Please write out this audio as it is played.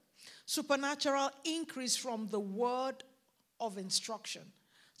Supernatural increase from the word of instruction.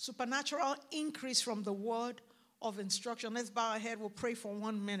 Supernatural increase from the word of instruction. Let's bow our head. We'll pray for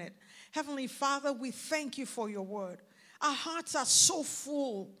 1 minute. Heavenly Father, we thank you for your word. Our hearts are so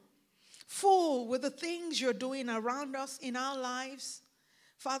full with the things you're doing around us in our lives.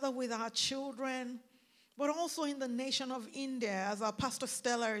 Father, with our children, but also in the nation of India, as our Pastor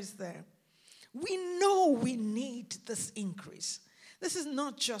Stella is there. We know we need this increase. This is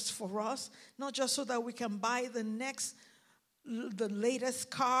not just for us, not just so that we can buy the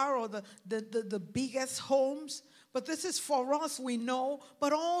latest car or the biggest homes, but this is for us, we know,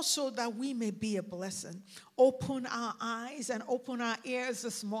 but also that we may be a blessing. Open our eyes and open our ears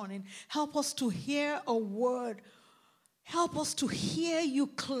this morning. Help us to hear a word. Help us to hear you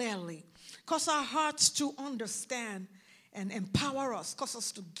clearly. Cause our hearts to understand and empower us. Cause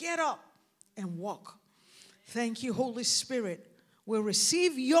us to get up and walk. Thank you, Holy Spirit. We'll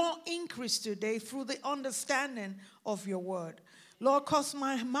receive your increase today through the understanding of your word. Lord, cause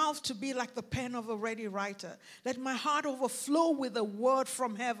my mouth to be like the pen of a ready writer. Let my heart overflow with a word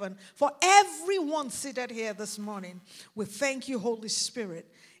from heaven for everyone seated here this morning. We thank you, Holy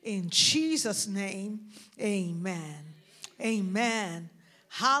Spirit. In Jesus' name, amen. Amen.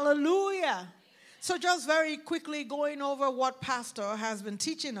 Hallelujah. So just very quickly going over what Pastor has been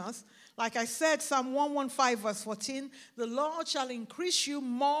teaching us. Like I said, Psalm 115 verse 14, the Lord shall increase you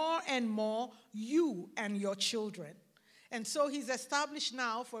more and more, you and your children. And so he's established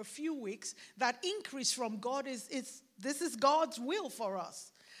now for a few weeks that increase from God this is God's will for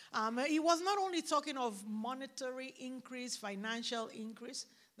us. He was not only talking of monetary increase, financial increase,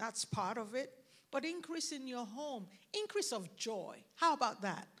 that's part of it, but increase in your home, increase of joy. How about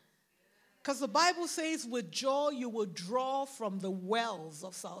that? Because the Bible says with joy you will draw from the wells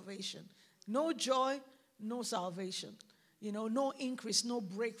of salvation. No joy, no salvation. No increase, no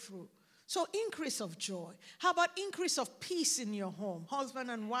breakthrough. So increase of joy. How about increase of peace in your home?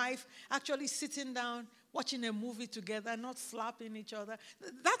 Husband and wife actually sitting down, watching a movie together, not slapping each other.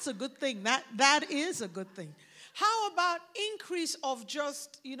 That's a good thing. That is a good thing. How about increase of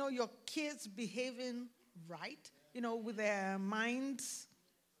just, your kids behaving right, with their minds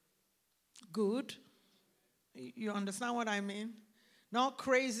good? You understand what I mean? Not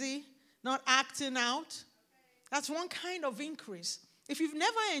crazy, not acting out. That's one kind of increase. If you've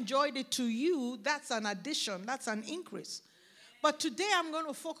never enjoyed it to you, that's an addition, that's an increase. But today I'm going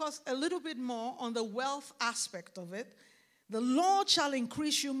to focus a little bit more on the wealth aspect of it. The Lord shall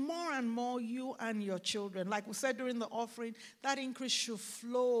increase you more and more, you and your children. Like we said during the offering, that increase should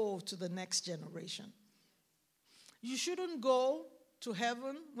flow to the next generation. You shouldn't go to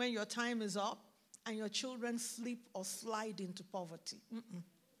heaven when your time is up and your children slip or slide into poverty.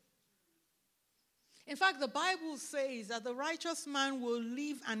 In fact, the Bible says that the righteous man will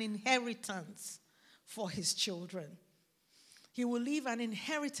leave an inheritance for his children. He will leave an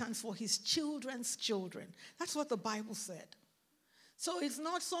inheritance for his children's children. That's what the Bible said. So it's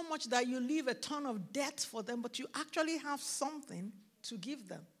not so much that you leave a ton of debt for them, but you actually have something to give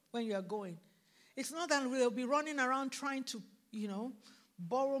them when you are going. It's not that we'll be running around trying to,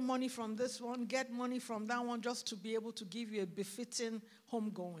 borrow money from this one, get money from that one just to be able to give you a befitting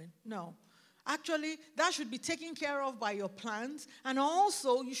homegoing. No. Actually, that should be taken care of by your plans, and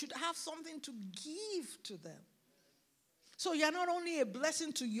also you should have something to give to them. So you're not only a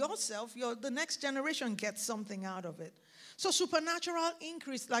blessing to yourself, the next generation gets something out of it. So supernatural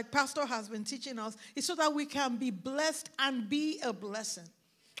increase, like Pastor has been teaching us, is so that we can be blessed and be a blessing.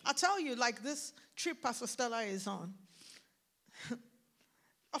 I tell you, like this trip Pastor Stella is on,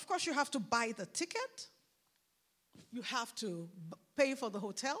 of course you have to buy the ticket. You have to pay for the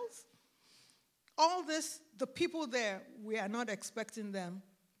hotels. All this, the people there, we are not expecting them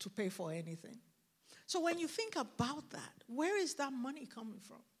to pay for anything. So when you think about that, where is that money coming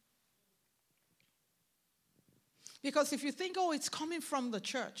from? Because if you think, it's coming from the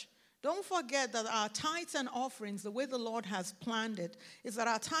church, don't forget that our tithes and offerings, the way the Lord has planned it, is that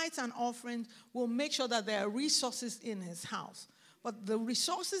our tithes and offerings will make sure that there are resources in his house. But the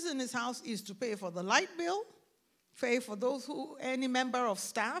resources in his house is to pay for the light bill, pay for any member of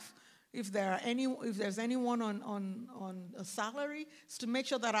staff, if there's anyone on a salary, it's to make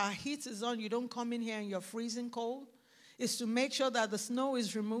sure that our heat is on. You don't come in here and you're freezing cold. It's to make sure that the snow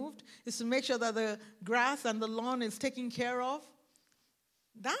is removed. It's to make sure that the grass and the lawn is taken care of.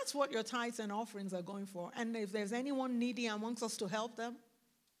 That's what your tithes and offerings are going for. And if there's anyone needy amongst us, to help them.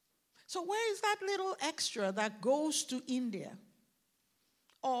 So where is that little extra that goes to India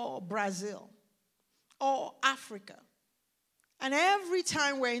or Brazil or Africa? And every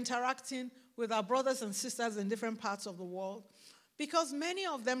time we're interacting with our brothers and sisters in different parts of the world, Because many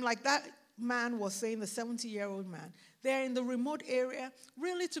of them, like that man was saying, the 70-year-old man, they're in the remote area.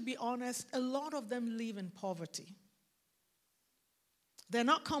 Really, to be honest, a lot of them live in poverty. They're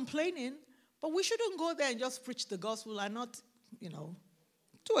not complaining, but we shouldn't go there and just preach the gospel and not,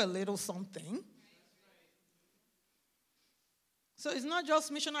 do a little something. So it's not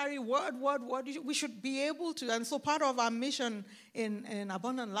just missionary word. We should be able to. And so part of our mission in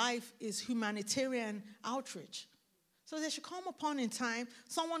Abundant Life is humanitarian outreach. So there should come upon in time,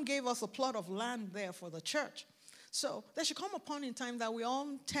 someone gave us a plot of land there for the church. So there should come upon in time that we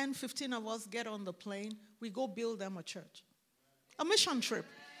all, 10, 15 of us, get on the plane. We go build them a church. A mission trip.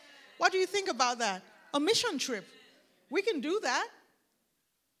 What do you think about that? A mission trip. We can do that.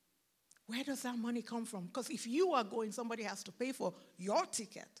 Where does that money come from? Because if you are going, somebody has to pay for your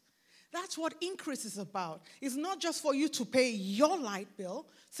ticket. That's what increase is about. It's not just for you to pay your light bill,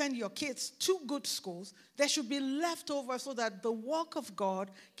 send your kids to good schools. There should be leftover so that the work of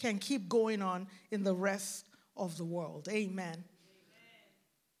God can keep going on in the rest of the world. Amen.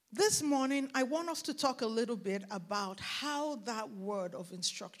 This morning, I want us to talk a little bit about how that word of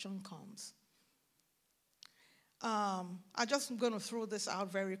instruction comes. I'm just going to throw this out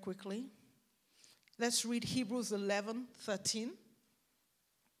very quickly. Let's read Hebrews 11:13.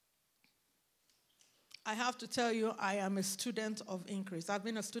 I have to tell you, I am a student of increase. I've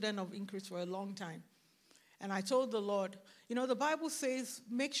been a student of increase for a long time. And I told the Lord, the Bible says,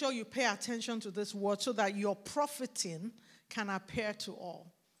 make sure you pay attention to this word so that your profiting can appear to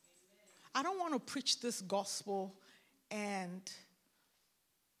all. I don't want to preach this gospel and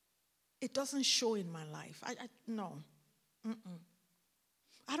it doesn't show in my life. No.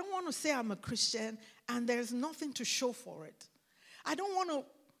 I don't want to say I'm a Christian and there's nothing to show for it. I don't want to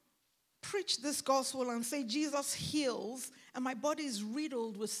preach this gospel and say Jesus heals and my body is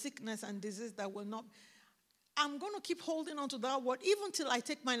riddled with sickness and disease that will not. I'm going to keep holding on to that word even till I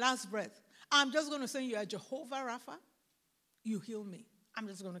take my last breath. I'm just going to say you are Jehovah Rapha. You heal me. I'm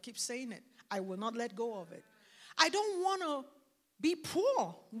just going to keep saying it. I will not let go of it. I don't want to be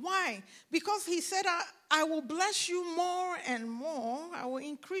poor. Why? Because he said, I will bless you more and more. I will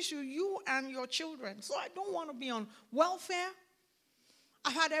increase you and your children. So I don't want to be on welfare.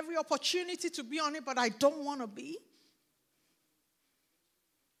 I've had every opportunity to be on it, but I don't want to be.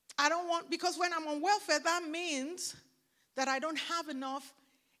 Because when I'm on welfare, that means that I don't have enough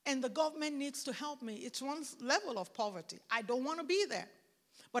and the government needs to help me. It's one level of poverty. I don't want to be there.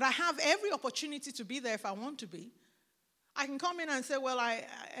 But I have every opportunity to be there if I want to be. I can come in and say, well, I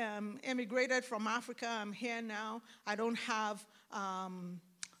immigrated from Africa. I'm here now. I don't have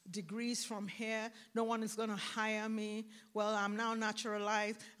degrees from here. No one is going to hire me. Well, I'm now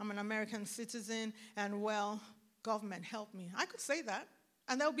naturalized. I'm an American citizen. And, well, government, help me. I could say that.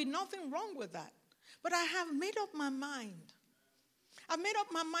 And there will be nothing wrong with that. But I have made up my mind. I've made up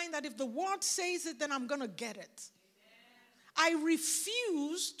my mind that if the word says it, then I'm going to get it. I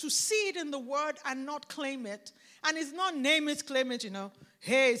refuse to see it in the word and not claim it. And it's not name it, claim it,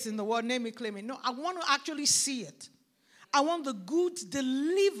 Hey, it's in the word, name it, claim it. No, I want to actually see it. I want the goods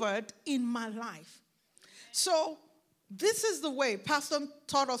delivered in my life. So this is the way. Pastor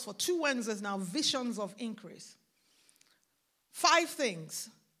taught us for 2 Wednesdays now, visions of increase. 5 things.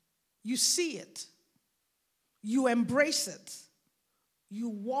 You see it. You embrace it. You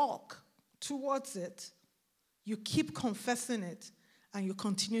walk towards it. You keep confessing it, and you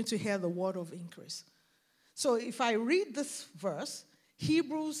continue to hear the word of increase. So if I read this verse,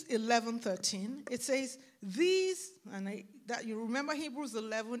 Hebrews 11:13, it says, that you remember Hebrews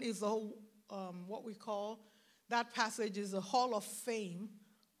 11 is what we call, that passage is the hall of fame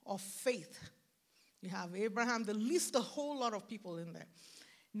of faith. You have Abraham, the list a whole lot of people in there.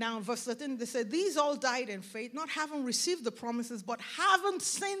 Now, verse 13, they said, these all died in faith, not having received the promises, but haven't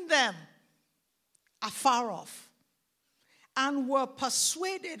seen them afar off, and were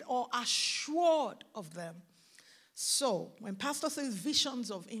persuaded or assured of them. So, when Pastor says visions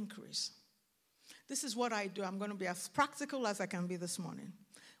of increase, this is what I do. I'm going to be as practical as I can be this morning.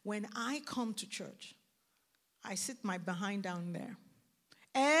 When I come to church, I sit my behind down there.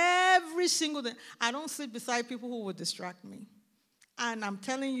 Every single day. I don't sit beside people who would distract me. And I'm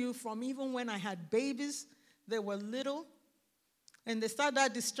telling you, from even when I had babies, they were little, and they started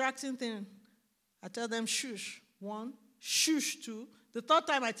that distracting thing. I tell them, shush, 1, shush 2. The 3rd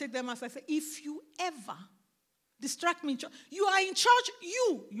time I take them out, I say, if you ever distract me in church, you are in church,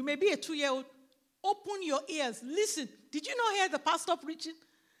 you may be a 2-year-old, open your ears, listen. Did you not hear the pastor preaching?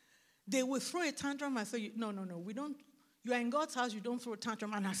 They will throw a tantrum. I say, no, we don't. You are in God's house, you don't throw a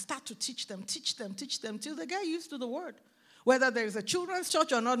tantrum. And I start to teach them, till they get used to the word. Whether there is a children's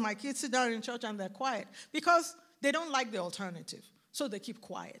church or not, my kids sit down in church and they're quiet. Because They don't like the alternative, so they keep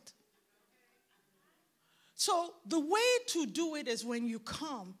quiet. So the way to do it is when you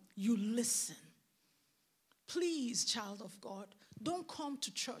come, you listen. Please, child of God, don't come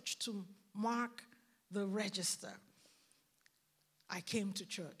to church to mark the register. I came to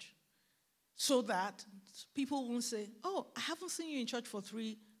church. So that people won't say, oh, I haven't seen you in church for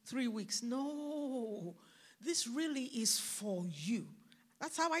three weeks. No, this really is for you.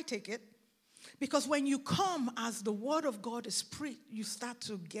 That's how I take it. Because when you come as the word of God is preached, you start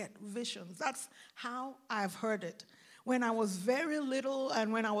to get visions. That's how I've heard it. When I was very little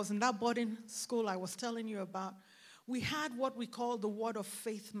and when I was in that boarding school I was telling you about, we had what we call the Word of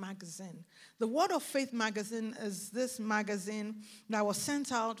Faith magazine. The Word of Faith magazine is this magazine that was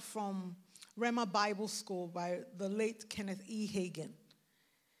sent out from Rema Bible School by the late Kenneth E. Hagin.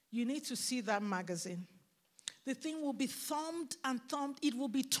 You need to see that magazine. The thing will be thumbed and thumbed. It will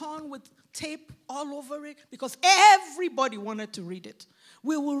be torn with tape all over it because everybody wanted to read it.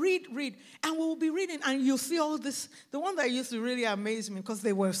 We will read, and we will be reading, and you'll see all this. The one that used to really amaze me because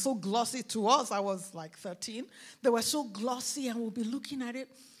they were so glossy to us. I was like 13. They were so glossy, and we'll be looking at it.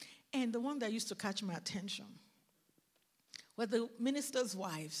 And the one that used to catch my attention were the ministers'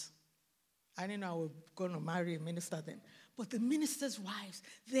 wives. I didn't know I was going to marry a minister then. But the ministers' wives,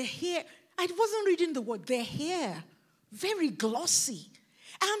 their hair, I wasn't reading the word, their hair, very glossy.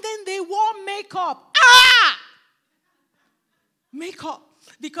 And then they wore makeup. Makeup.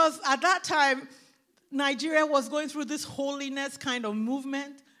 Because at that time, Nigeria was going through this holiness kind of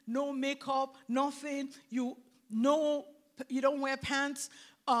movement. No makeup, nothing. You don't wear pants.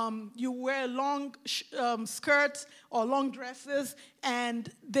 You wear long skirts or long dresses,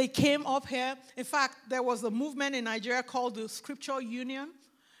 and they came up here. In fact, there was a movement in Nigeria called the Scripture Union,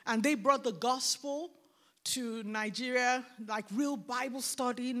 and they brought the gospel to Nigeria, like real Bible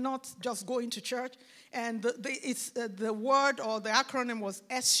study, not just going to church. And the word or the acronym was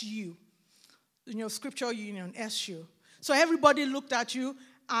SU, Scripture Union, SU. So everybody looked at you,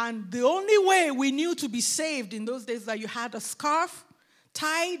 and the only way we knew to be saved in those days that you had a scarf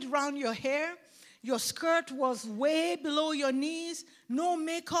tied around your hair, your skirt was way below your knees, no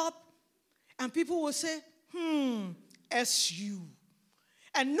makeup, and people would say, SU.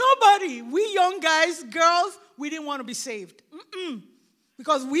 And nobody, we young guys, girls, we didn't want to be saved.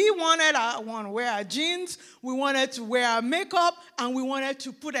 Because we wanted to wear our jeans, we wanted to wear our makeup, and we wanted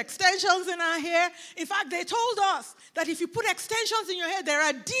to put extensions in our hair. In fact, they told us that if you put extensions in your hair, there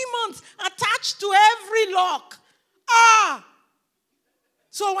are demons attached to every lock.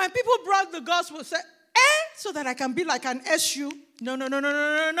 So when people brought the gospel, said, so that I can be like an SU.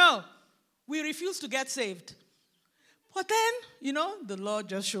 No. We refused to get saved. But then, the Lord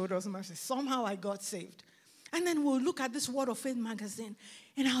just showed us mercy. Somehow I got saved. And then we'll look at this Word of Faith magazine,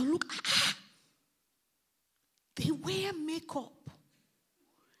 and I'll look, they wear makeup.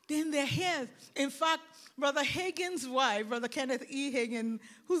 Then their hair. In fact, Brother Hagin's wife, Brother Kenneth E. Hagin,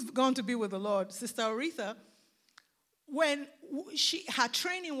 who's gone to be with the Lord, Sister Aretha, when her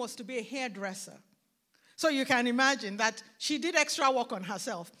training was to be a hairdresser. So you can imagine that she did extra work on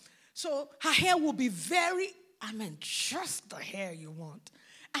herself. So her hair will be just the hair you want.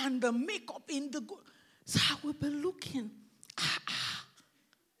 And the makeup in the... So I will be looking.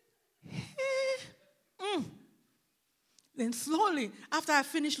 Then slowly, after I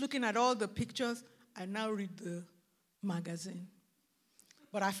finished looking at all the pictures, I now read the magazine.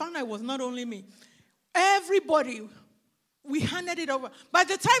 But I found out it was not only me. Everybody, we handed it over. By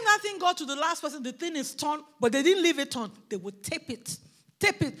the time that thing got to the last person, the thing is torn, but they didn't leave it torn. They would tape it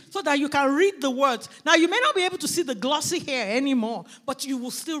so that you can read the words. Now, you may not be able to see the glossy hair anymore, but you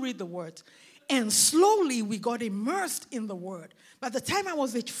will still read the words. And slowly, we got immersed in the word. By the time I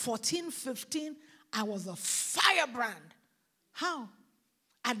was age 14, 15, I was a firebrand. How?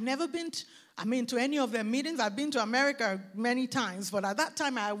 I'd never been to any of their meetings. I've been to America many times, but at that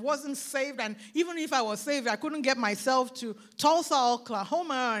time, I wasn't saved. And even if I was saved, I couldn't get myself to Tulsa,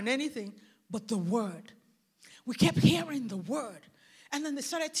 Oklahoma, or anything. But the word. We kept hearing the word. And then they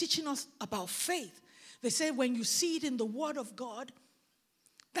started teaching us about faith. They said when you see it in the word of God,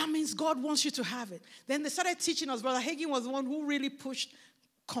 that means God wants you to have it. Then they started teaching us. Brother Hagin was the one who really pushed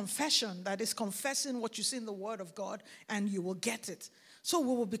confession. That is confessing what you see in the word of God, and you will get it. So we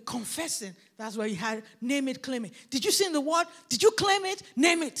will be confessing. That's where you had name it, claim it. Did you see in the word? Did you claim it?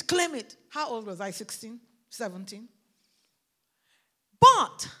 Name it, claim it. How old was I? 16, 17?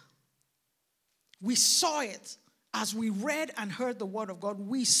 But we saw it. As we read and heard the word of God,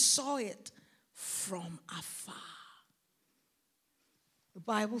 we saw it from afar. The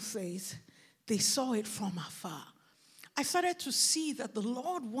Bible says they saw it from afar. I started to see that the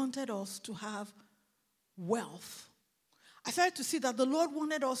Lord wanted us to have wealth. I started to see that the Lord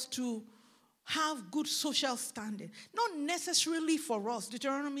wanted us to have good social standing. Not necessarily for us.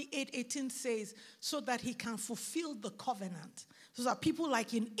 Deuteronomy 8:18 says, so that he can fulfill the covenant. So that people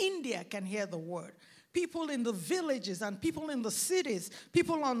like in India can hear the word. People in the villages and people in the cities,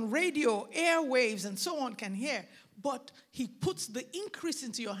 people on radio, airwaves, and so on can hear. But he puts the increase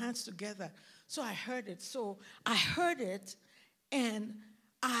into your hands together. So I heard it. And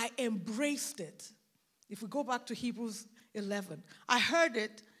I embraced it. If we go back to Hebrews 11, I heard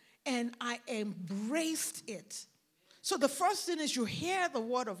it and I embraced it. So the first thing is you hear the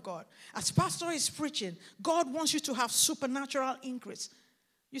word of God. As pastor is preaching, God wants you to have supernatural increase.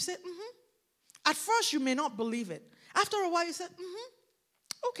 You say, At first, you may not believe it. After a while, you say,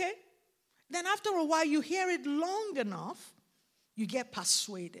 okay. Then after a while, you hear it long enough, you get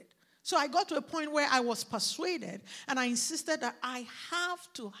persuaded. So I got to a point where I was persuaded, and I insisted that I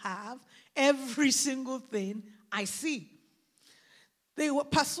have to have every single thing I see. They were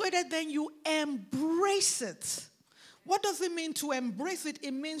persuaded, then you embrace it. What does it mean to embrace it?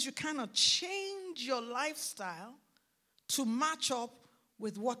 It means you cannot change your lifestyle to match up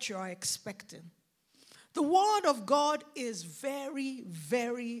with what you are expecting. The word of God is very,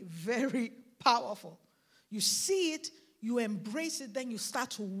 very, very powerful. You see it, you embrace it, then you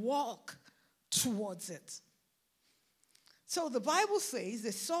start to walk towards it. So the Bible says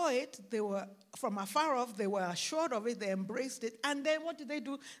they saw it, they were from afar off, they were assured of it, they embraced it, and then what did they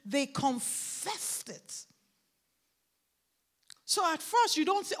do? They confessed it. So at first, you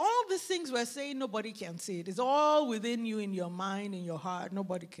don't see all these things we're saying, nobody can see it. It's all within you, in your mind, in your heart.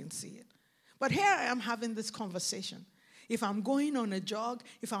 Nobody can see it. But here I am having this conversation. If I'm going on a jog,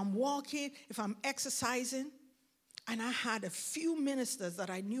 if I'm walking, if I'm exercising, and I had a few ministers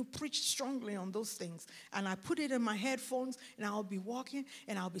that I knew preached strongly on those things, and I put it in my headphones, and I'll be walking,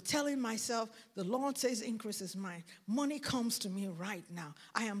 and I'll be telling myself, the Lord says increase is mine. Money comes to me right now.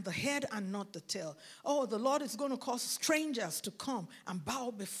 I am the head and not the tail. Oh, the Lord is going to cause strangers to come and bow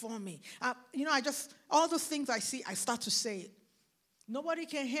before me. All those things I see, I start to say it. Nobody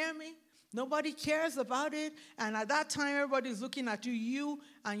can hear me. Nobody cares about it. And at that time, everybody's looking at you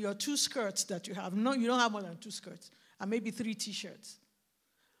and your 2 skirts that you have. No, you don't have more than 2 skirts. And maybe 3 t-shirts.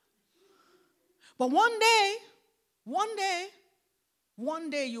 But one day,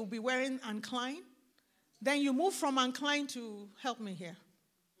 you'll be wearing Anne Klein. Then you move from Anne Klein to, help me here,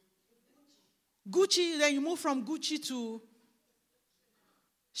 Gucci. Then you move from Gucci to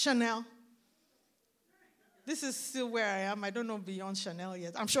Chanel. This is still where I am. I don't know beyond Chanel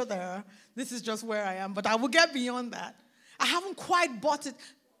yet. I'm sure there are. This is just where I am, but I will get beyond that. I haven't quite bought it.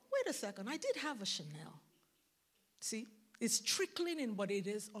 Wait a second. I did have a Chanel. See? It's trickling in, but it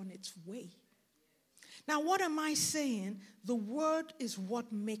is on its way. Now, what am I saying? The word is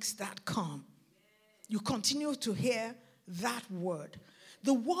what makes that come. You continue to hear that word.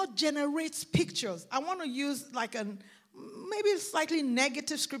 The word generates pictures. I want to use like maybe slightly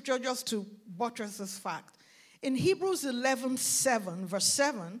negative scripture just to buttress this fact. In Hebrews 11:7, verse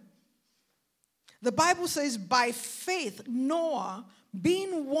 7, the Bible says, by faith, Noah,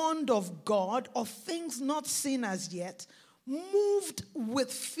 being warned of God of things not seen as yet, moved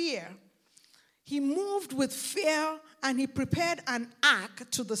with fear. He moved with fear and he prepared an ark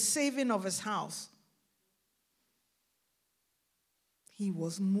to the saving of his house. He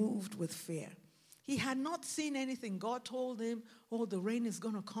was moved with fear. He had not seen anything. God told him, oh, the rain is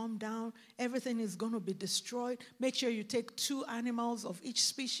going to come down. Everything is going to be destroyed. Make sure you take 2 animals of each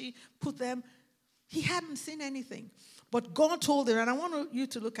species, put them. He hadn't seen anything. But God told him, and I want you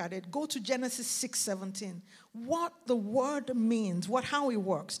to look at it. Go to Genesis 6:17. What the word means, how it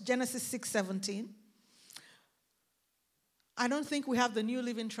works. Genesis 6:17. I don't think we have the New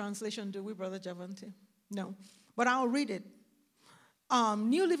Living Translation, do we, Brother Javante? No. But I'll read it.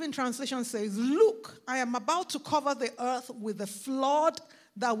 New Living Translation says, look, I am about to cover the earth with a flood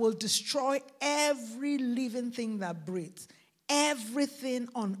that will destroy every living thing that breathes. Everything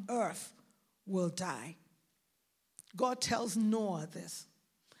on earth will die. God tells Noah this.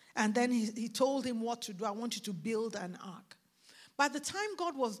 And then he told him what to do. I want you to build an ark. By the time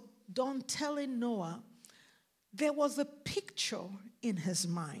God was done telling Noah, there was a picture in his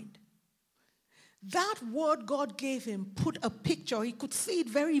mind. That word God gave him put a picture. He could see it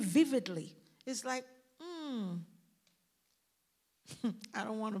very vividly. It's like, I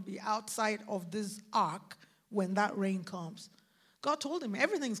don't want to be outside of this ark when that rain comes. God told him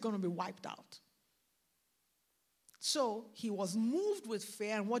everything's going to be wiped out. So he was moved with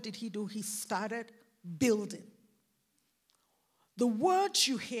fear, and what did he do? He started building. The words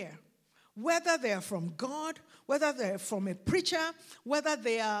you hear, whether they're from God, whether they're from a preacher, whether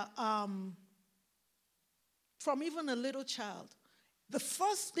they are from even a little child, the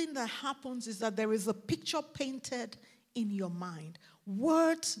first thing that happens is that there is a picture painted in your mind.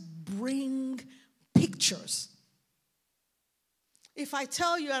 Words bring pictures. If I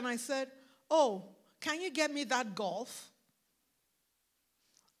tell you and I said, oh, can you get me that golf?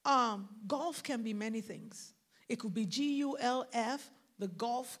 Golf can be many things. It could be G-U-L-F, the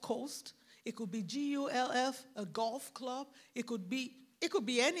Gulf Coast. It could be G-U-L-F, a golf club. It could be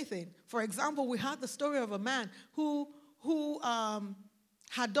anything. For example, we had the story of a man who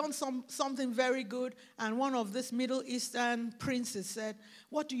had done something very good, and one of these Middle Eastern princes said,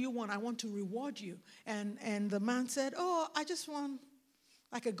 what do you want? I want to reward you. And the man said, oh, I just want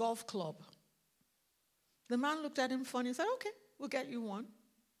like a golf club. The man looked at him funny and said, okay, we'll get you one.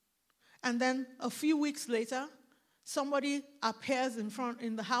 And then a few weeks later, somebody appears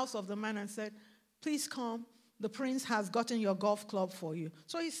in the house of the man and said, please come. The prince has gotten your golf club for you.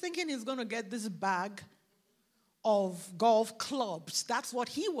 So he's thinking he's going to get this bag of golf clubs. That's what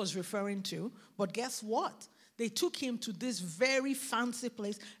he was referring to. But guess what? They took him to this very fancy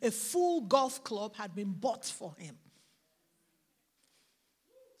place. A full golf club had been bought for him.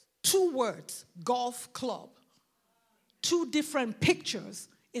 2 words, golf club. 2 different pictures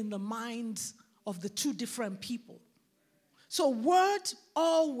in the minds of the 2 different people. So words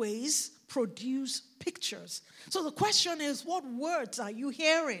always produce pictures. So the question is, what words are you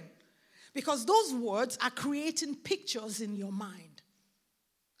hearing? Because those words are creating pictures in your mind.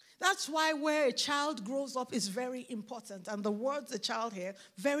 That's why where a child grows up is very important. And the words a child hears,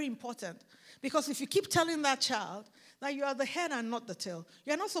 very important. Because if you keep telling that child that you are the head and not the tail,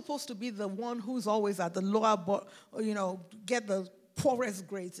 you're not supposed to be the one who's always at the lower, get the poorest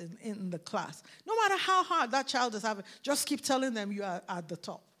grades in the class. No matter how hard that child is having, just keep telling them you are at the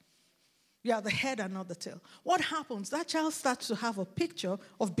top. You are the head and not the tail. What happens? That child starts to have a picture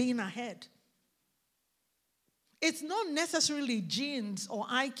of being ahead. It's not necessarily genes or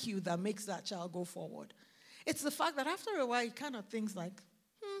IQ that makes that child go forward. It's the fact that after a while, he kind of thinks like,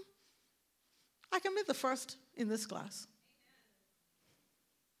 I can be the first in this class.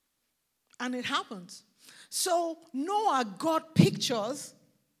 And it happens. So Noah got pictures,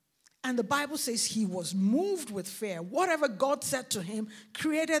 and the Bible says he was moved with fear. Whatever God said to him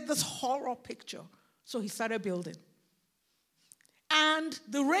created this horror picture. So he started building. And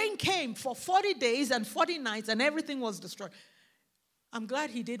the rain came for 40 days and 40 nights, and everything was destroyed. I'm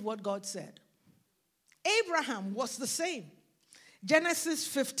glad he did what God said. Abraham was the same. Genesis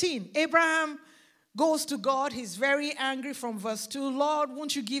 15. Abraham goes to God. He's very angry from verse 2. Lord,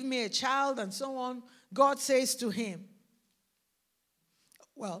 won't you give me a child? And so on. God says to him,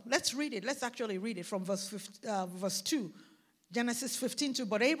 well, let's read it. Let's actually read it from verse 2. Genesis 15:2.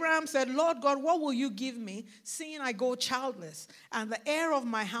 But Abraham said, Lord God, what will you give me, seeing I go childless? And the heir of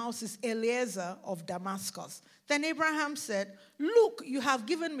my house is Eliezer of Damascus. Then Abraham said, look, you have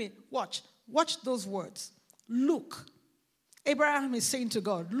given me. Watch those words. Look. Abraham is saying to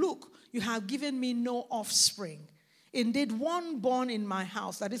God, look, you have given me no offspring. Indeed, one born in my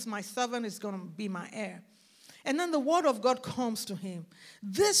house, that is my servant, is going to be my heir. And then the word of God comes to him.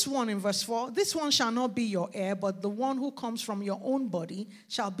 This one in verse 4, this one shall not be your heir, but the one who comes from your own body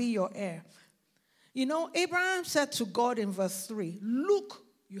shall be your heir. You know, Abraham said to God in verse 3, look,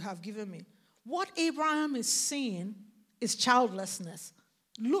 you have given me. What Abraham is seeing is childlessness.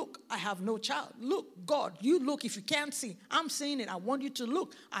 Look, I have no child. Look, God, you look if you can't see. I'm seeing it. I want you to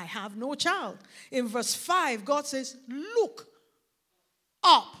look. I have no child. In verse 5, God says, look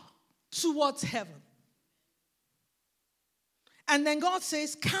up towards heaven. And then God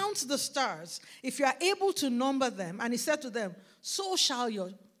says, count the stars, if you are able to number them. And he said to them, so shall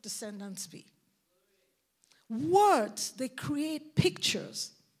your descendants be. Words, they create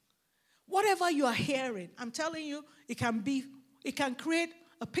pictures. Whatever you are hearing, I'm telling you, it can create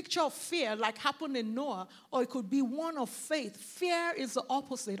a picture of fear like happened in Noah, or it could be one of faith. Fear is the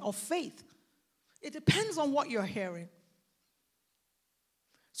opposite of faith. It depends on what you're hearing.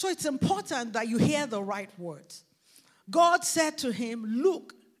 So it's important that you hear the right words. God said to him,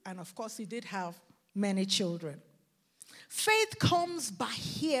 look, and of course he did have many children. Faith comes by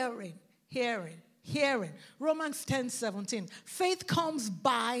hearing. Romans 10:17. Faith comes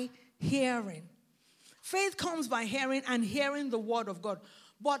by hearing. Faith comes by hearing and hearing the word of God.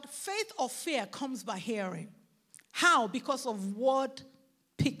 But faith or fear comes by hearing. How? Because of word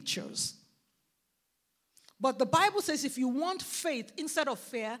pictures. But the Bible says if you want faith instead of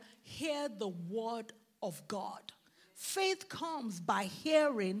fear, hear the word of God. Faith comes by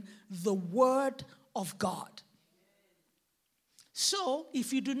hearing the word of God. So,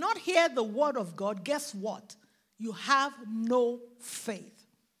 if you do not hear the word of God, guess what? You have no faith.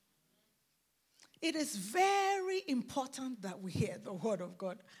 It is very important that we hear the word of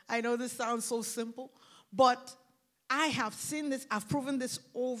God. I know this sounds so simple, but I have seen this, I've proven this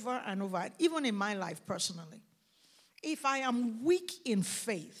over and over, even in my life personally. If I am weak in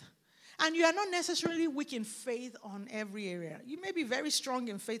faith, and you are not necessarily weak in faith on every area. You may be very strong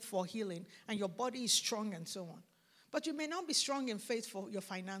in faith for healing, and your body is strong and so on. But you may not be strong in faith for your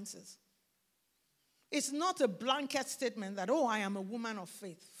finances. It's not a blanket statement that, I am a woman of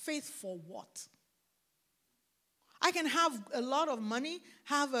faith. Faith for what? I can have a lot of money,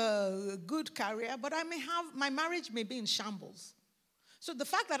 have a good career, but my marriage may be in shambles. So the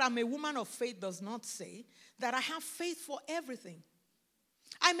fact that I'm a woman of faith does not say that I have faith for everything.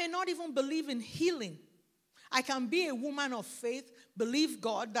 I may not even believe in healing. I can be a woman of faith, believe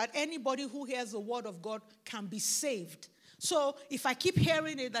God, that anybody who hears the word of God can be saved. So if I keep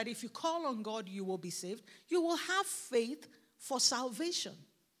hearing it, that if you call on God, you will be saved, you will have faith for salvation.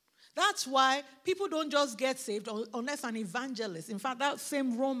 That's why people don't just get saved unless an evangelist. In fact, that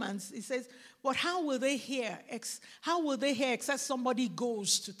same Romans, it says, but how will they hear? How will they hear except somebody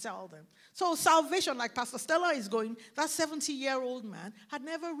goes to tell them? So salvation, like Pastor Stella is going, that 70-year-old man had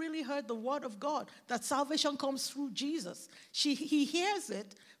never really heard the word of God, that salvation comes through Jesus. He hears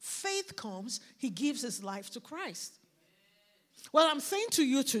it, faith comes, he gives his life to Christ. Well, I'm saying to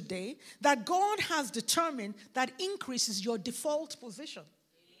you today that God has determined that increase is your default position.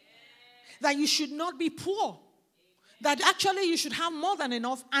 That you should not be poor. That actually you should have more than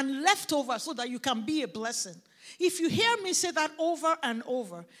enough and left over so that you can be a blessing. If you hear me say that over and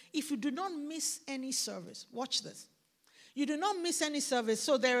over, if you do not miss any service, watch this. You do not miss any service.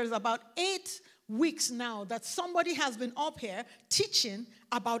 So there is about 8 weeks now that somebody has been up here teaching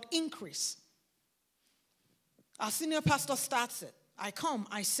about increase. Our senior pastor starts it. I come,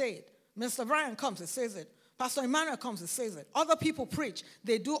 I say it. Mr. Brian comes, he says it. Pastor Emmanuel comes, he says it. Other people preach.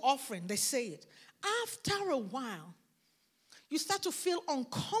 They do offering, they say it. After a while, you start to feel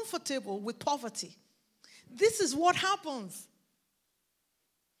uncomfortable with poverty. This is what happens.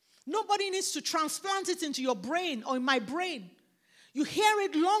 Nobody needs to transplant it into your brain or in my brain. You hear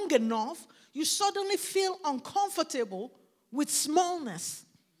it long enough, you suddenly feel uncomfortable with smallness.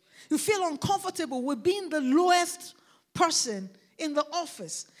 You feel uncomfortable with being the lowest person in the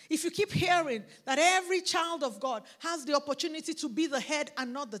office. If you keep hearing that every child of God has the opportunity to be the head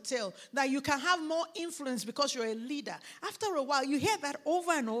and not the tail, that you can have more influence because you're a leader, after a while, you hear that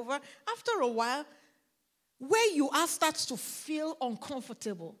over and over. After a while, where you are starts to feel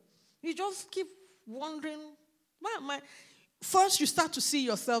uncomfortable. You just keep wondering, why am I? First, you start to see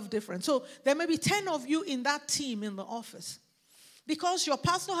yourself different. So there may be 10 of you in that team in the office. Because your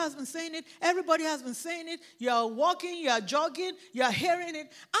pastor has been saying it, everybody has been saying it, you're walking, you're jogging, you're hearing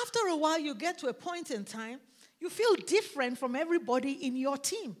it. After a while, you get to a point in time, you feel different from everybody in your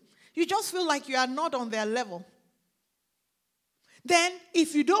team. You just feel like you are not on their level. Then,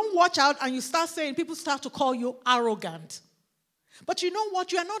 if you don't watch out and you start saying, people start to call you arrogant. But you know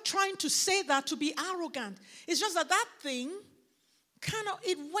what? You are not trying to say that to be arrogant. It's just that thing,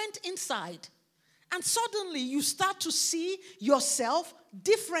 it went inside. And suddenly you start to see yourself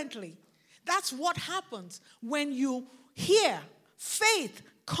differently. That's what happens when you hear. Faith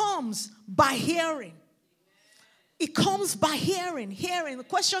comes by hearing. It comes by hearing. Hearing. The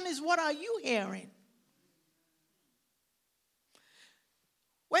question is, what are you hearing?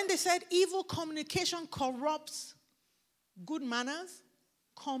 When they said evil communication corrupts good manners,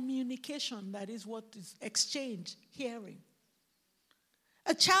 communication, that is what is exchange, hearing.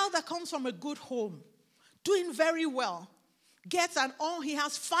 A child that comes from a good home, doing very well, he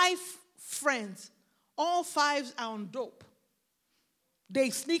has 5 friends. All 5 are on dope. They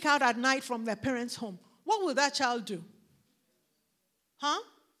sneak out at night from their parents' home. What will that child do?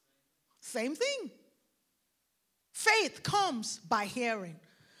 Same thing. Faith comes by hearing.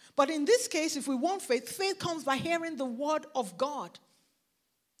 But in this case, if we want faith, faith comes by hearing the word of God.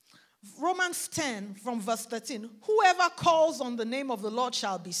 Romans 10 from verse 13. Whoever calls on the name of the Lord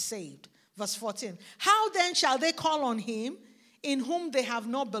shall be saved. Verse 14. How then shall they call on him in whom they have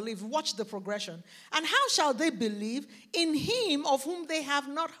not believed? Watch the progression. And how shall they believe in him of whom they have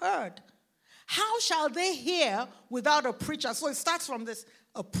not heard? How shall they hear without a preacher? So it starts from this.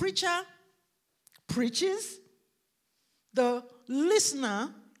 A preacher preaches. The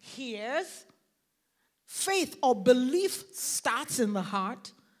listener hears. Faith or belief starts in the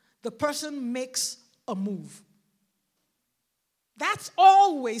heart. The person makes a move. That's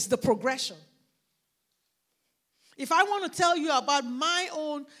always the progression. If I want to tell you about my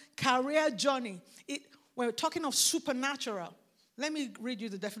own career journey, we're talking of supernatural. Let me read you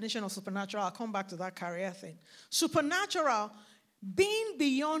the definition of supernatural. I'll come back to that career thing. Supernatural being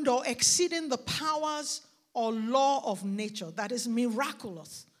beyond or exceeding the powers or law of nature, that is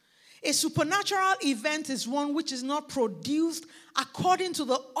miraculous. A supernatural event is one which is not produced according to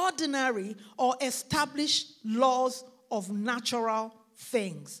the ordinary or established laws of natural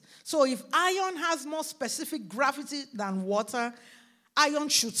things. So if iron has more specific gravity than water, iron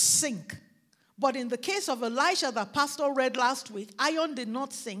should sink. But in the case of Elisha that Pastor read last week, iron did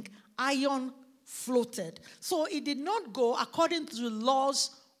not sink, iron floated. So it did not go according to the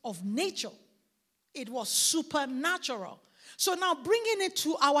laws of nature. It was supernatural. So now bringing it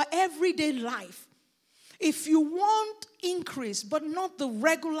to our everyday life. If you want increase, but not the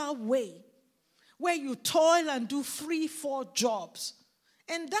regular way, where you toil and do 3-4 jobs,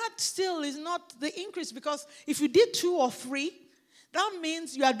 and that still is not the increase, because if you did 2 or 3, that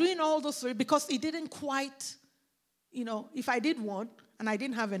means you are doing all those 3 because it didn't quite, if I did 1 and I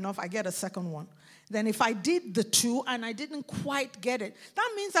didn't have enough, I get a second one. Then if I did the 2 and I didn't quite get it,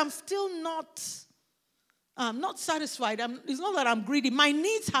 that means I'm still not satisfied. It's not that I'm greedy. My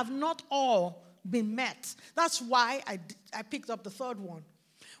needs have not all been met. That's why I picked up the 3rd one.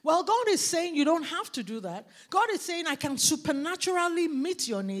 Well, God is saying you don't have to do that. God is saying I can supernaturally meet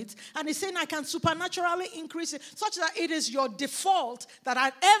your needs. And He's saying I can supernaturally increase it such that it is your default that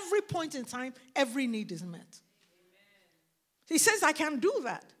at every point in time, every need is met. Amen. He says I can do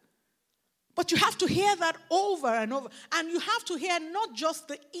that. But you have to hear that over and over. And you have to hear not just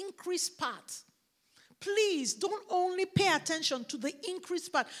the increase part. Please don't only pay attention to the increase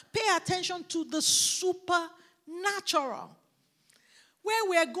part. Pay attention to the supernatural. Where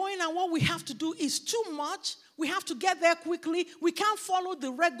we are going and what we have to do is too much. We have to get there quickly. We can't follow the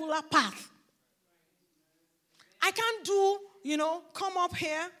regular path. I can't do, come up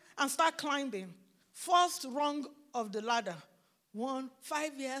here and start climbing. First rung of the ladder. 1,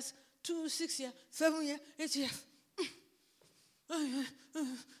 5 years. 2, 6 years. 7 years. 8 years.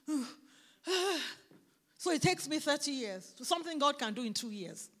 So it takes me 30 years. So something God can do in 2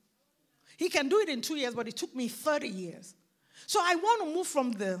 years. He can do it in 2 years, but it took me 30 years. So I want to move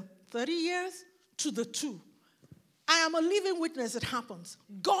from the 30 years to the 2. I am a living witness it happens.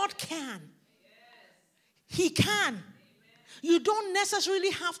 God can. He can. You don't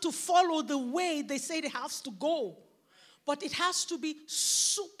necessarily have to follow the way they say it has to go. But it has to be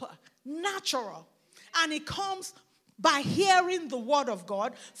supernatural. And it comes by hearing the word of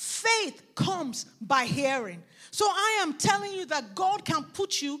God. Faith comes by hearing. So I am telling you that God can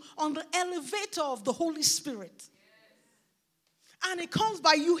put you on the elevator of the Holy Spirit. And it comes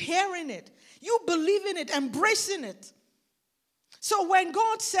by you hearing it, you believing it, embracing it. So when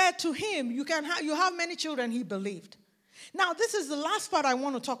God said to him, you have many children, he believed. Now, this is the last part I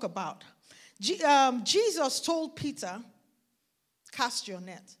want to talk about. Jesus told Peter, cast your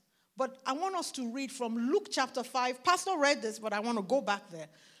net. But I want us to read from Luke chapter 5. Pastor read this, but I want to go back there.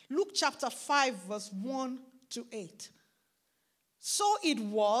 Luke chapter 5, verse 1 to 8. So it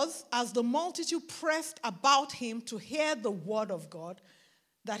was, as the multitude pressed about him to hear the word of God,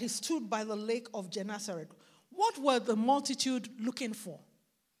 that he stood by the lake of Gennesaret. What were the multitude looking for?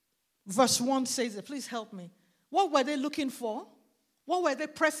 Verse 1 says it. Please help me. What were they looking for? What were they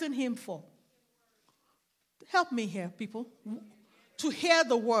pressing him for? Help me here, people. To hear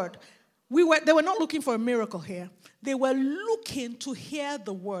the word. They were not looking for a miracle here. They were looking to hear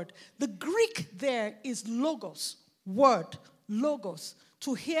the word. The Greek there is logos, word. Logos,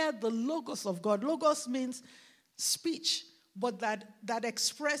 to hear the logos of God. Logos means speech, but that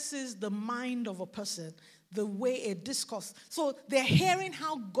expresses the mind of a person, the way a discourse. So they're hearing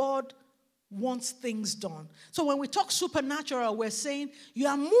how God wants things done. So when we talk supernatural, we're saying you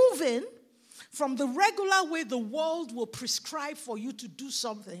are moving from the regular way the world will prescribe for you to do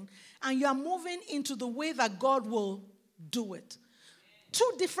something, and you are moving into the way that God will do it.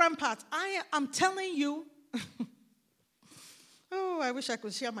 2 different parts. I am telling you... Oh, I wish I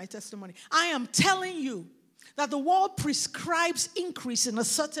could share my testimony. I am telling you that the world prescribes increase in a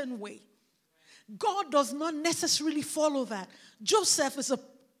certain way. God does not necessarily follow that. Joseph is a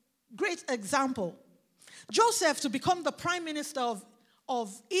great example. Joseph, to become the prime minister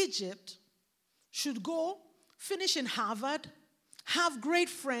of Egypt, should go, finish in Harvard, have great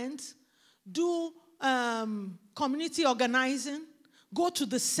friends, do community organizing, go to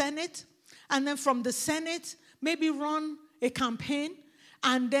the Senate, and then from the Senate, maybe run a campaign,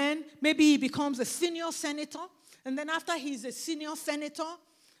 and then maybe he becomes a senior senator, and then after he's a senior senator,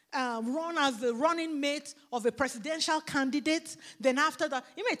 run as the running mate of a presidential candidate. Then after that,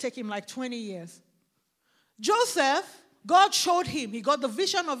 it may take him like 20 years. Joseph, God showed him. He got the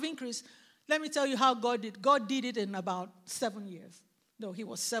vision of increase. Let me tell you how God did. God did it in about 7 years. No, he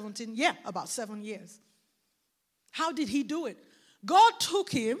was 17. Yeah, about 7 years. How did he do it? God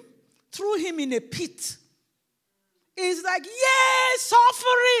took him, threw him in a pit. It's like, yes,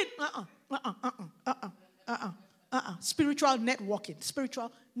 suffering. Spiritual networking.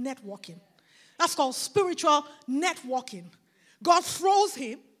 Spiritual networking. That's called spiritual networking. God throws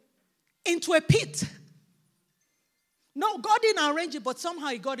him into a pit. No, God didn't arrange it, but somehow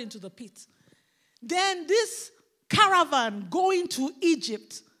he got into the pit. Then this caravan going to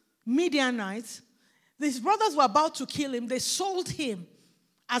Egypt, Midianites, these brothers were about to kill him. They sold him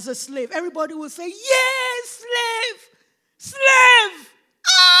as a slave. Everybody would say, yes, slave, slave,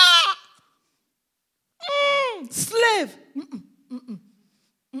 slave.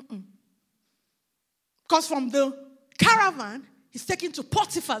 Because from the caravan, he's taken to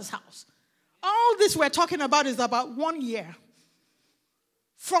Potiphar's house. All this we're talking about is about 1 year.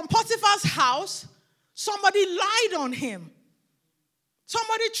 From Potiphar's house, somebody lied on him.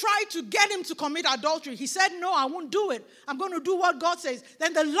 Somebody tried to get him to commit adultery. He said, no, I won't do it. I'm going to do what God says.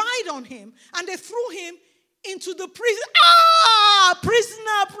 Then they lied on him, and they threw him into the prison.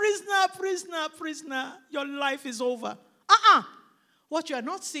 Prisoner. Your life is over. What you are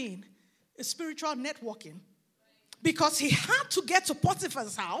not seeing is spiritual networking. Because he had to get to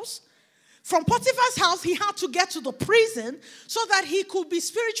Potiphar's house. From Potiphar's house, he had to get to the prison so that he could be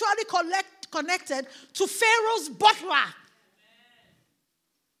spiritually connected to Pharaoh's butler.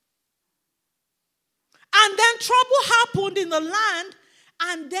 And then trouble happened in the land,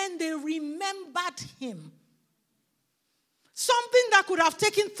 and then they remembered him. Something that could have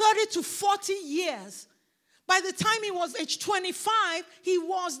taken 30 to 40 years. By the time he was age 25, he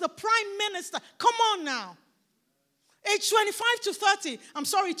was the prime minister. Come on now. Age 25 to 30. I'm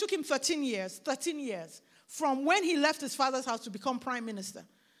sorry, it took him 13 years. 13 years. From when he left his father's house to become prime minister.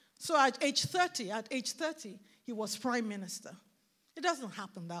 So at age 30, he was prime minister. It doesn't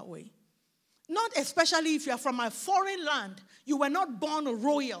happen that way. Not especially if you are from a foreign land. You were not born a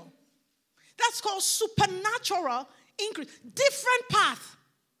royal. That's called supernatural increase. Different path.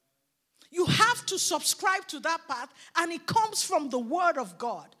 You have to subscribe to that path, and it comes from the word of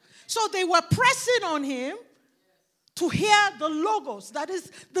God. So they were pressing on him to hear the logos. That is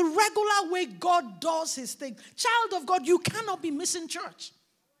the regular way God does his thing. Child of God, you cannot be missing church.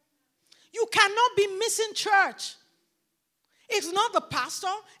 You cannot be missing church. It's not the pastor.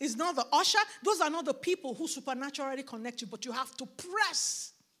 It's not the usher. Those are not the people who supernaturally connect you, but you have to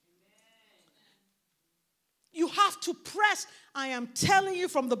press. You have to press. I am telling you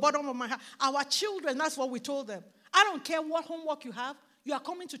from the bottom of my heart. Our children, that's what we told them. I don't care what homework you have. You are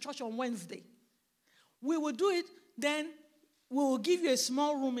coming to church on Wednesday. We will do it. Then we will give you a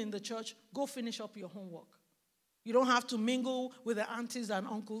small room in the church. Go finish up your homework. You don't have to mingle with the aunties and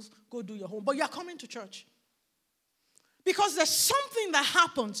uncles. Go do your homework. But you are coming to church. Because there's something that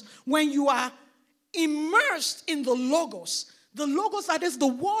happens when you are immersed in the logos. The logos, that is the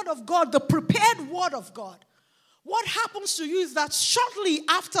word of God, the prepared word of God. What happens to you is that shortly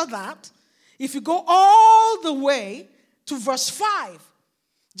after that, if you go all the way to verse 5,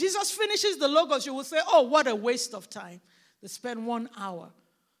 Jesus finishes the logos, you will say, oh, what a waste of time. They spend 1 hour.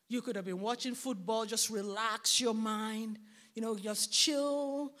 You could have been watching football, just relax your mind, just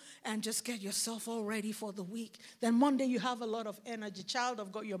chill and just get yourself all ready for the week. Then Monday you have a lot of energy. Child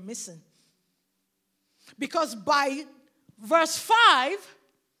of God, you're missing. Because by verse 5,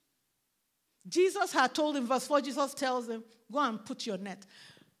 Jesus had told him, verse 4, Jesus tells him, go and put your net.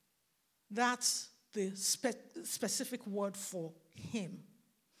 That's the specific word for him.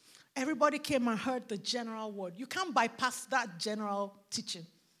 Everybody came and heard the general word. You can't bypass that general teaching.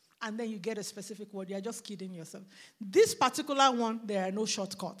 And then you get a specific word. You're just kidding yourself. This particular one, there are no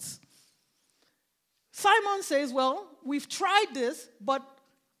shortcuts. Simon says, well, we've tried this, but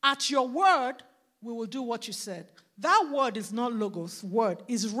at your word, we will do what you said. That word is not logos. Word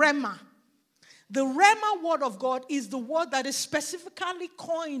is rhema. The rhema word of God is the word that is specifically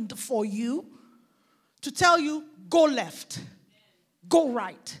coined for you to tell you, go left, go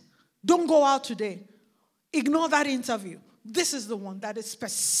right. Don't go out today. Ignore that interview. This is the one that is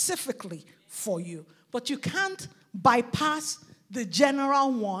specifically for you. But you can't bypass the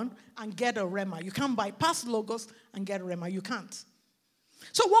general one and get a rhema. You can't bypass logos and get a rhema. You can't.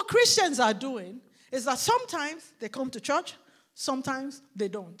 So what Christians are doing is that sometimes they come to church, sometimes they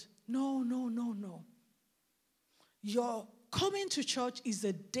don't. No. Your coming to church is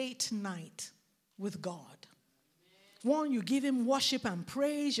a date night with God. One, you give him worship and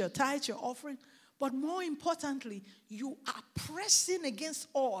praise, your tithe, your offering. But more importantly, you are pressing against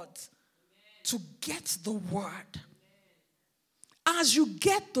odds to get the word. As you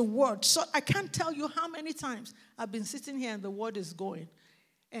get the word, so I can't tell you how many times I've been sitting here and the word is going.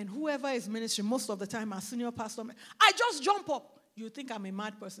 And whoever is ministering, most of the time, our senior pastor, I just jump up. you think I'm a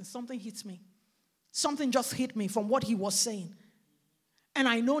mad person. Something hits me. Something just hit me from what he was saying. And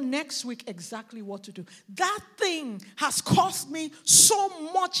I know next week exactly what to do. That thing has caused me so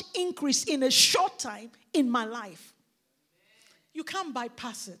much increase in a short time in my life. You can't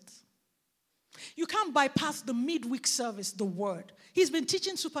bypass it. You can't bypass the midweek service, the word. He's been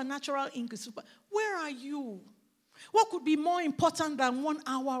teaching supernatural increase. Where are you? What could be more important than 1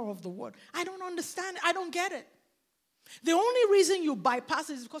 hour of the word? I don't understand it. I don't get it. The only reason you bypass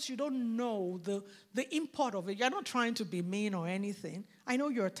it is because you don't know the import of it. You're not trying to be mean or anything. I know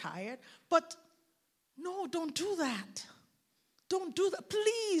you're tired, but no, don't do that. Don't do that.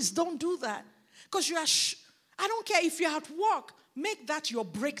 Please don't do that. Because I don't care if you're at work. Make that your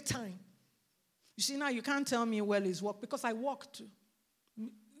break time. You see, now you can't tell me, well, it's work, because I work too.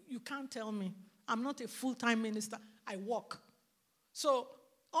 You can't tell me. I'm not a full-time minister. I work. So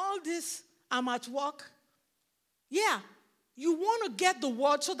all this, I'm at work. Yeah, you want to get the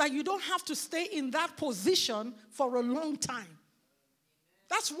word so that you don't have to stay in that position for a long time.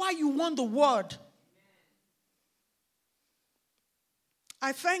 That's why you want the word.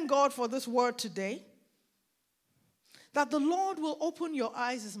 I thank God for this word today. That the Lord will open your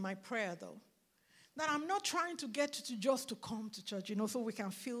eyes is my prayer, though. That I'm not trying to get you just to come to church, so we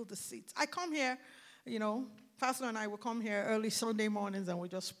can fill the seats. I come here, Pastor and I will come here early Sunday mornings and we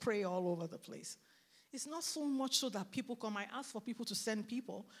just pray all over the place. It's not so much so that people come. I ask for people to send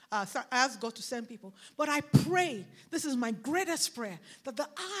people. I ask God to send people. But I pray, this is my greatest prayer, that the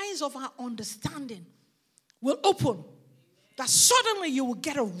eyes of our understanding will open. That suddenly you will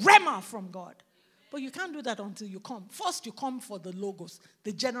get a rhema from God. But you can't do that until you come. First, you come for the logos,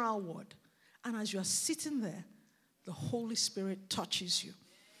 the general word. And as you are sitting there, the Holy Spirit touches you.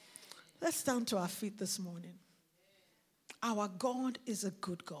 Let's stand to our feet this morning. Our God is a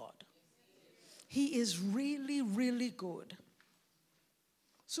good God. He is really, really good.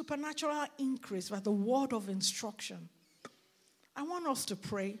 Supernatural increase by the word of instruction. I want us to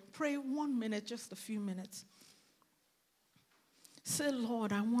pray. Pray 1 minute, just a few minutes. Say,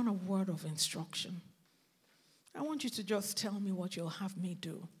 Lord, I want a word of instruction. I want you to just tell me what you'll have me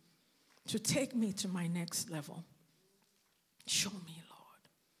do to take me to my next level. Show me, Lord.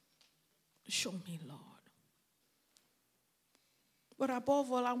 Show me, Lord. But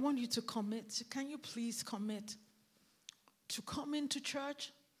above all, I want you to commit. Can you please commit to come into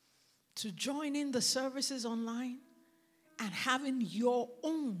church, to join in the services online, and having your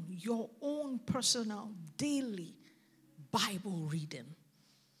own personal daily Bible reading?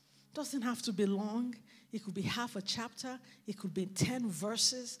 Doesn't have to be long. It could be half a chapter. It could be 10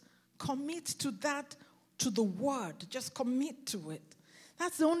 verses. Commit to that, to the word. Just commit to it.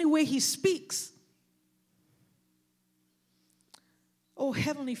 That's the only way he speaks. Oh,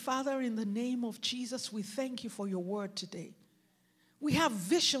 Heavenly Father, in the name of Jesus, we thank you for your word today. We have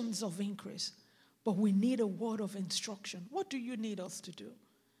visions of increase, but we need a word of instruction. What do you need us to do?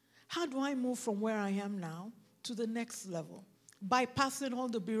 How do I move from where I am now to the next level? Bypassing all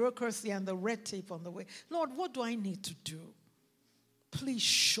the bureaucracy and the red tape on the way. Lord, what do I need to do? Please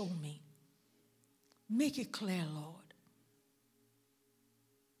show me. Make it clear, Lord.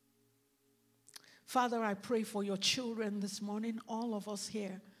 Father, I pray for your children this morning, all of us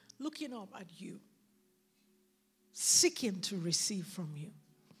here, looking up at you, seeking to receive from you.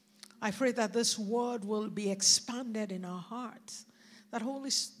 I pray that this word will be expanded in our hearts, that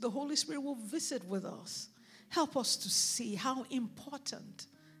the Holy Spirit will visit with us. Help us to see how important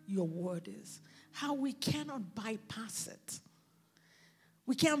your word is, how we cannot bypass it.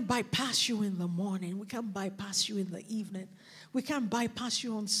 We can't bypass you in the morning. We can't bypass you in the evening. We can't bypass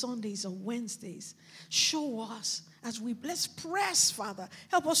you on Sundays or Wednesdays. Show us as let's press, Father.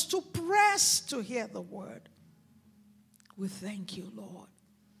 Help us to press to hear the word. We thank you, Lord.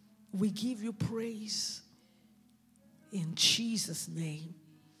 We give you praise. In Jesus' name,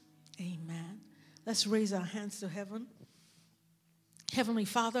 amen. Let's raise our hands to heaven. Heavenly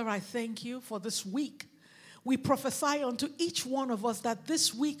Father, I thank you for this week. We prophesy unto each one of us that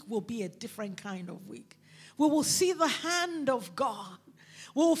this week will be a different kind of week. We will see the hand of God.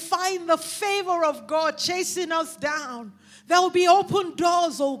 We will find the favor of God chasing us down. There will be open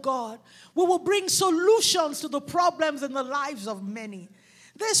doors, oh God. We will bring solutions to the problems in the lives of many.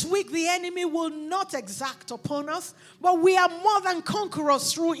 This week the enemy will not exact upon us, but we are more than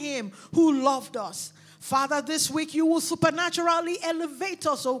conquerors through him who loved us. Father, this week you will supernaturally elevate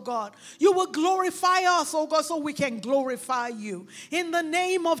us, oh God. You will glorify us, oh God, so we can glorify you. In the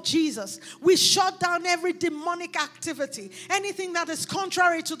name of Jesus, we shut down every demonic activity, anything that is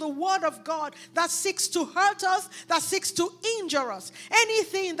contrary to the word of God, that seeks to hurt us, that seeks to injure us,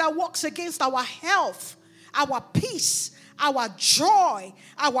 anything that works against our health, our peace, our joy,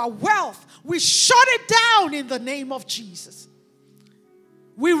 our wealth. We shut it down in the name of Jesus.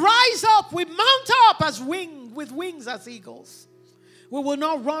 We rise up, we mount up with wings as eagles. We will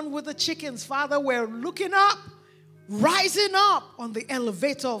not run with the chickens, Father. We're looking up, rising up on the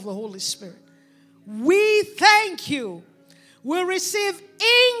elevator of the Holy Spirit. We thank you. We receive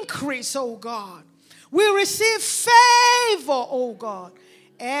increase, oh God. We receive favor, oh God.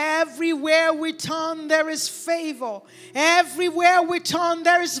 Everywhere we turn, there is favor. Everywhere we turn,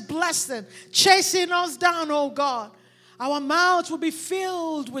 there is blessing chasing us down, oh God. Our mouths will be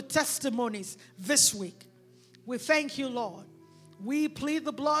filled with testimonies this week. We thank you, Lord. We plead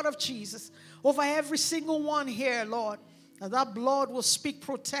the blood of Jesus over every single one here, Lord. That blood will speak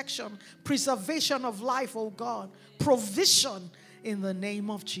protection, preservation of life, oh God. Provision in the name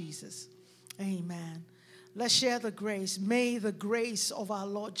of Jesus. Amen. Let's share the grace. May the grace of our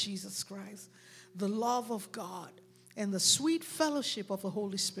Lord Jesus Christ, the love of God, and the sweet fellowship of the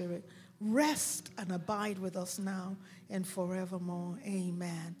Holy Spirit rest and abide with us now and forevermore.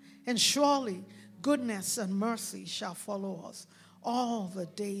 Amen. And surely goodness and mercy shall follow us all the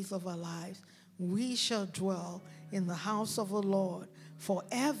days of our lives. We shall dwell in the house of the Lord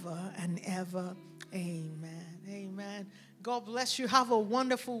forever and ever. Amen. Amen. God bless you. Have a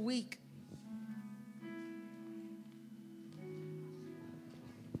wonderful week.